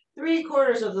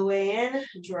 3/4 of the way in,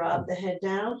 drop the head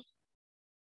down.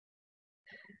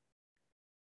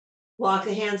 Walk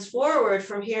the hands forward.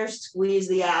 From here, squeeze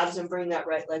the abs and bring that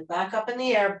right leg back up in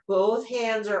the air. Both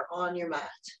hands are on your mat.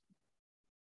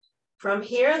 From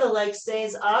here, the leg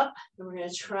stays up, and we're going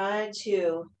to try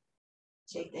to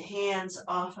take the hands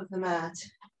off of the mat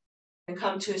and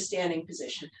come to a standing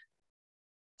position.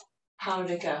 How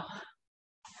did it go?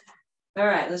 All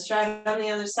right, let's try it on the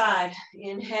other side.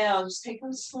 Inhale, just take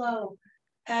them slow.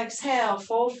 Exhale,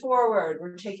 fold forward.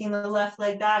 We're taking the left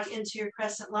leg back into your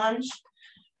crescent lunge.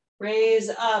 Raise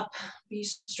up, be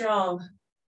strong.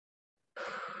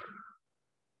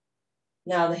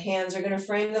 Now the hands are going to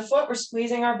frame the foot. We're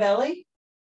squeezing our belly.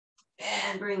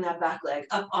 And bring that back leg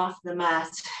up off the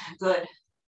mat. Good.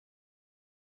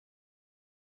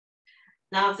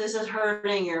 Now if this is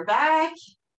hurting your back,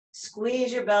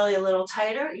 squeeze your belly a little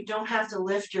tighter. You don't have to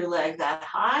lift your leg that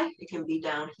high. It can be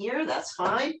down here, that's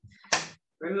fine.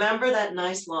 Remember that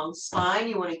nice long spine,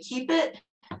 you want to keep it.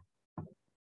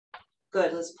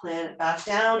 Good, let's plant it back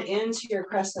down into your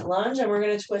crescent lunge, and we're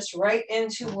going to twist right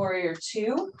into warrior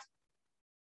two.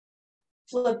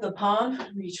 Flip the palm,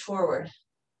 reach forward.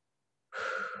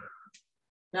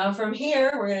 Now from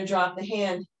here, we're going to drop the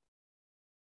hand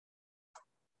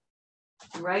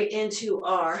right into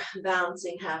our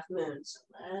bouncing half moon. So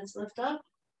let's lift up.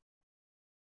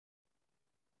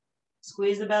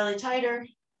 Squeeze the belly tighter.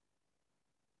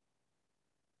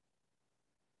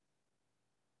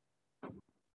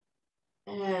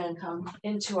 And come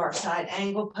into our side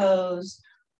angle pose.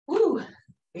 Woo! Are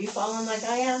you following like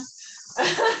I am?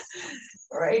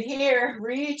 Right here,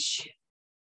 reach.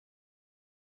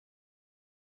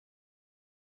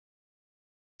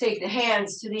 Take the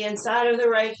hands to the inside of the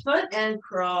right foot and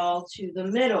crawl to the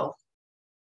middle.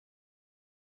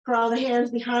 Crawl the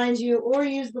hands behind you or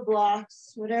use the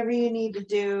blocks, whatever you need to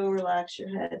do, relax your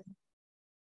head.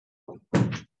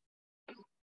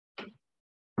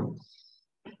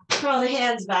 Crawl the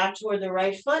hands back toward the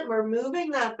right foot. We're moving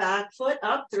that back foot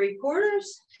up 3/4,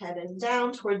 heading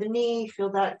down toward the knee. Feel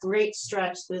that great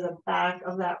stretch through the back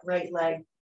of that right leg.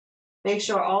 Make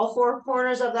sure all 4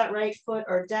 corners of that right foot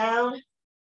are down.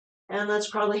 And let's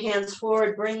crawl the hands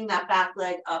forward, bringing that back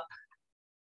leg up.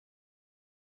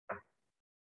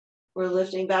 We're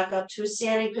lifting back up to a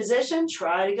standing position.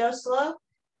 Try to go slow.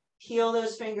 Peel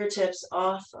those fingertips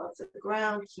off of the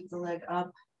ground. Keep the leg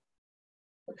up.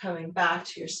 We're coming back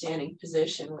to your standing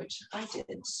position, which I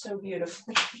did so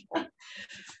beautifully.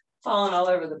 Falling all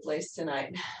over the place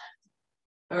tonight.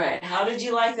 All right, how did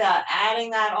you like that?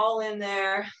 Adding that all in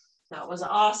there. That was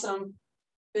awesome.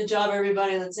 Good job,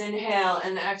 everybody. Let's inhale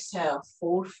and exhale.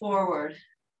 Fold forward.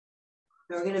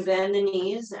 We're going to bend the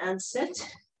knees and sit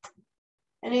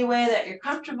any way that you're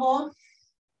comfortable.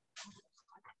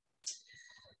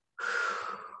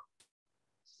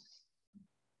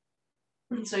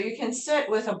 So you can sit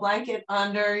with a blanket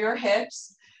under your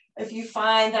hips. If you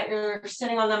find that you're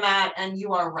sitting on the mat and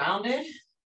you are rounded,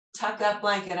 tuck that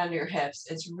blanket under your hips.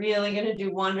 It's really going to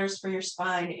do wonders for your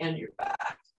spine and your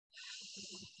back.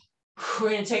 We're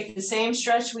going to take the same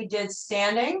stretch we did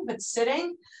standing, but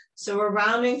sitting. So we're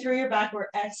rounding through your back. We're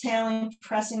exhaling,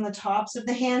 pressing the tops of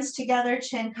the hands together.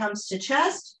 Chin comes to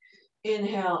chest.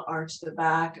 Inhale, arch the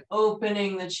back,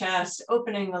 opening the chest,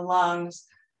 opening the lungs.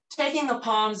 Taking the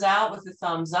palms out with the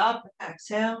thumbs up.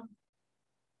 Exhale.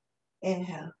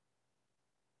 Inhale.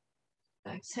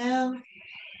 Exhale.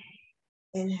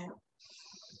 Inhale.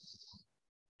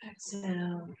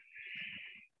 Exhale.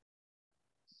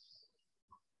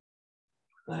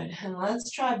 Good. And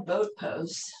let's try boat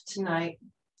pose tonight.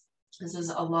 This is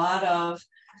a lot of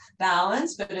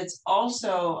balance, but it's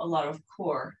also a lot of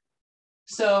core.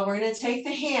 So we're going to take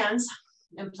the hands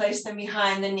and place them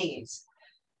behind the knees.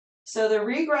 So the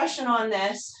regression on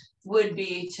this would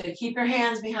be to keep your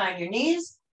hands behind your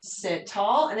knees, sit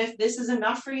tall, and if this is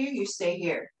enough for you, you stay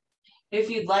here. If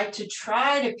you'd like to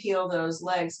try to peel those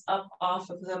legs up off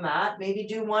of the mat, maybe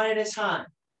do one at a time.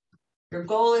 Your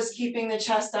goal is keeping the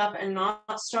chest up and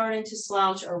not starting to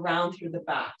slouch around through the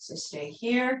back. So stay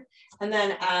here and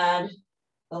then add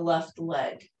the left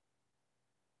leg.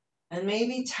 And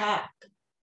maybe tap.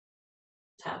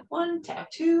 Tap one, tap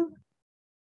two.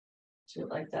 Do it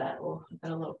like that. Oh, I've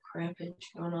got a little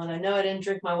crampage going on. I know I didn't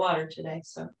drink my water today,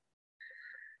 so.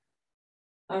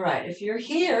 All right, if you're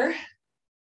here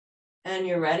and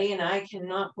you're ready, and I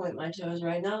cannot point my toes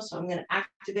right now, so I'm going to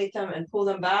activate them and pull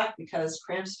them back because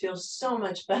cramps feel so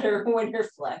much better when you're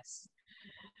flexed.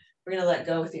 We're going to let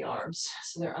go with the arms.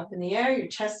 So they're up in the air. Your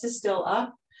chest is still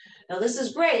up. Now this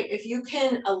is great. If you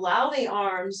can allow the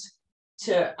arms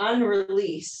to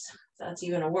unrelease, if that's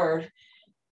even a word,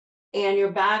 and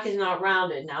your back is not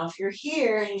rounded. Now, if you're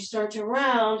here and you start to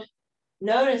round,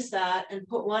 notice that and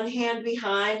put one hand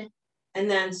behind and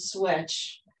then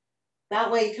switch.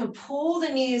 That way you can pull the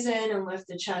knees in and lift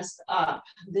the chest up.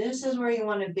 This is where you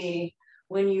want to be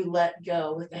when you let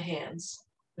go with the hands,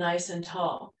 nice and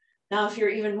tall. Now, if you're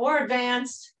even more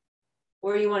advanced,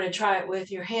 or you want to try it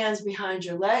with your hands behind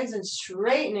your legs and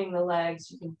straightening the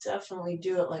legs, you can definitely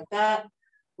do it like that.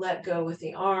 Let go with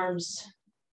the arms.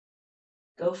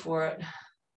 Go for it.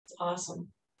 It's awesome.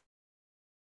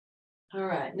 All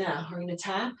right, now we're going to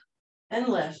tap and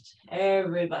lift.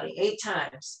 Everybody, 8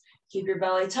 times. Keep your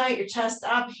belly tight, your chest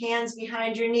up, hands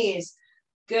behind your knees.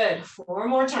 Good. 4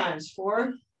 more times.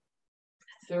 4,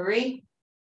 3,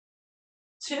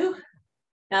 2.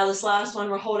 Now this last one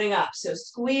we're holding up. So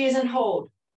squeeze and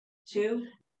hold. 2,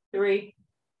 3,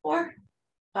 4,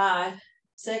 5,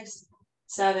 6,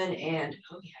 7, and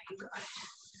oh yeah, you got it.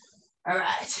 All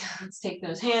right, let's take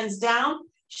those hands down,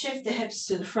 shift the hips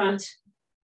to the front,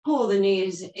 pull the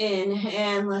knees in,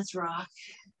 and let's rock.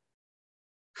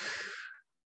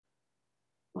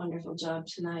 Wonderful job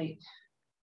tonight.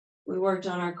 We worked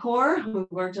on our core, we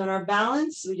worked on our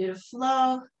balance, we did a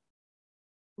flow, a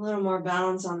little more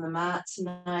balance on the mat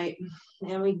tonight,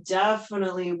 and we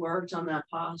definitely worked on that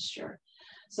posture.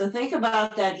 So think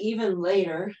about that even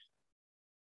later,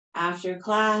 after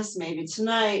class, maybe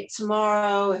tonight,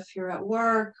 tomorrow, if you're at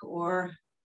work, or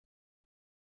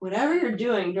whatever you're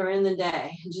doing during the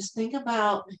day. Just think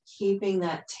about keeping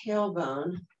that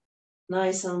tailbone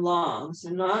nice and long.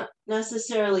 So not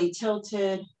necessarily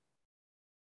tilted,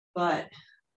 but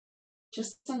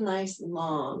just a nice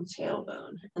long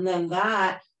tailbone. And then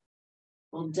that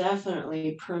will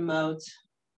definitely promote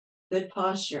good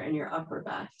posture in your upper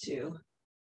back too.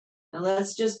 Now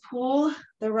let's just pull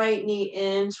the right knee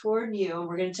in toward you.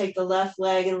 We're going to take the left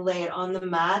leg and lay it on the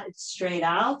mat. It's straight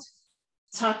out.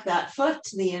 Tuck that foot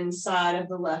to the inside of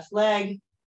the left leg.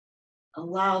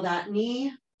 Allow that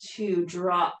knee to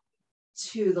drop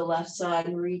to the left side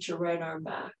and reach your right arm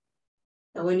back.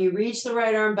 And when you reach the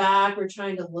right arm back, we're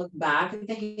trying to look back at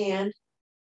the hand.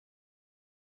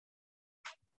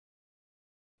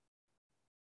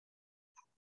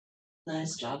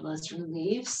 Nice job. Let's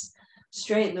release.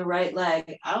 Straighten the right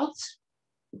leg out.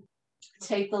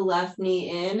 Take the left knee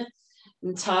in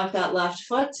and tuck that left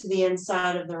foot to the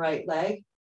inside of the right leg.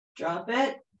 Drop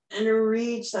it and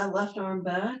reach that left arm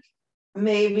back.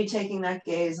 Maybe taking that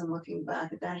gaze and looking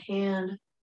back at that hand.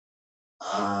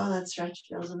 Oh, that stretch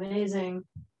feels amazing.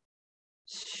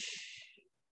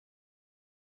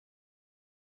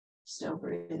 Still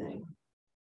breathing.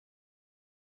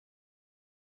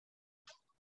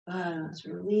 Let's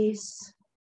release.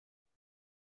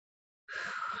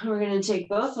 We're going to take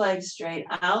both legs straight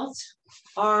out,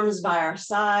 arms by our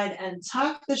side, and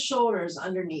tuck the shoulders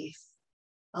underneath,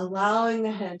 allowing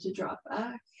the head to drop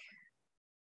back.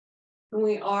 And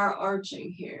we are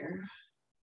arching here.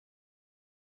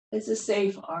 It's a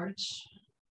safe arch.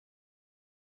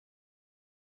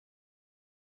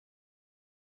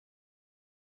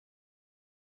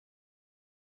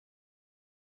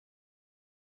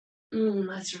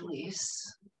 Let's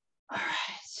release. All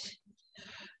right.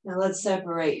 Now let's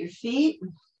separate your feet,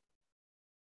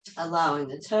 allowing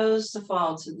the toes to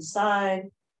fall to the side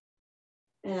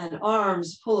and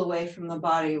arms pull away from the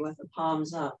body with the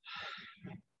palms up.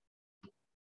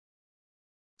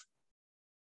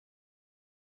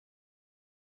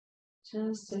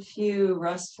 Just a few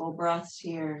restful breaths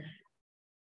here.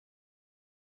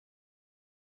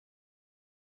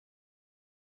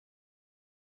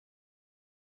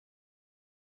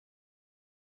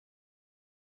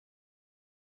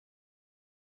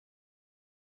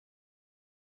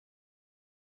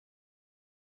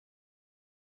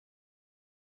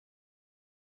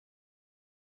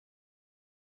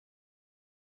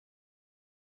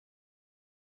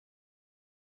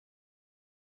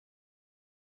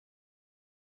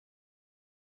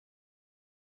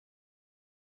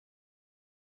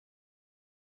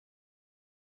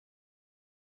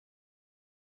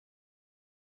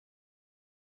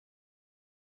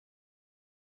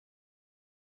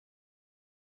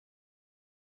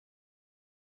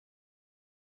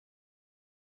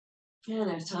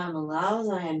 And if time allows,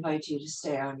 I invite you to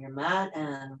stay on your mat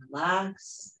and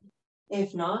relax.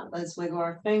 If not, let's wiggle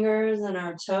our fingers and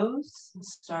our toes and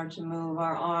start to move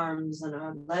our arms and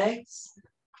our legs.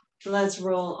 Let's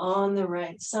roll on the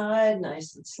right side,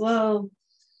 nice and slow.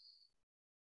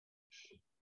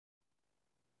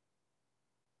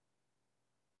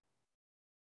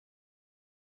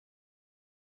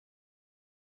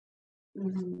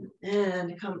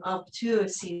 And come up to a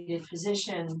seated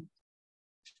position.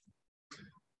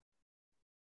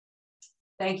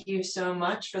 Thank you so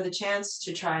much for the chance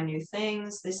to try new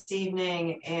things this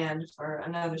evening and for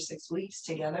another 6 weeks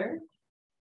together.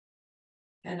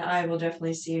 And I will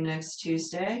definitely see you next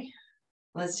Tuesday.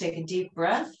 Let's take a deep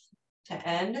breath to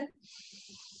end.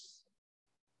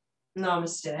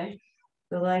 Namaste.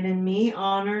 The light in me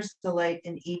honors the light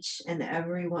in each and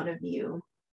every one of you.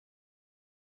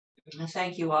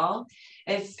 Thank you all.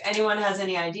 If anyone has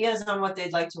any ideas on what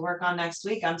they'd like to work on next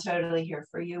week, I'm totally here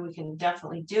for you. We can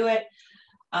definitely do it.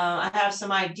 I have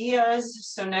some ideas.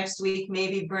 So next week,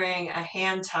 maybe bring a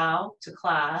hand towel to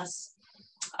class.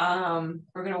 We're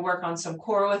going to work on some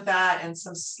core with that and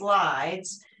some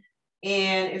slides.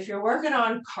 And if you're working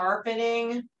on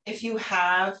carpeting, if you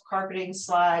have carpeting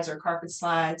slides or carpet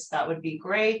slides, that would be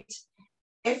great.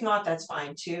 If not, that's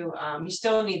fine too. You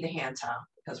still need the hand towel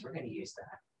because we're going to use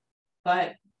that.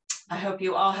 But I hope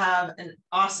you all have an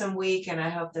awesome week, and I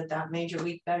hope that that made your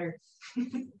week better.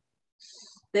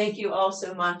 Thank you all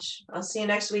so much. I'll see you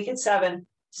next week at 7.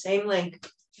 Same link.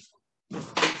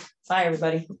 Bye,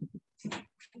 everybody.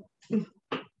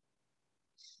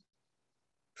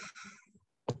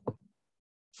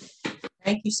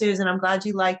 Thank you, Susan. I'm glad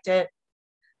you liked it.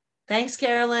 Thanks,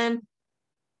 Carolyn.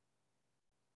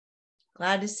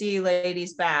 Glad to see you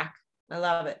ladies back. I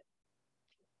love it.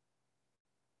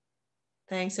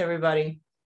 Thanks, everybody.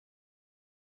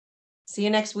 See you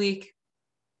next week.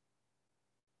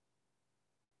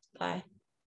 Bye.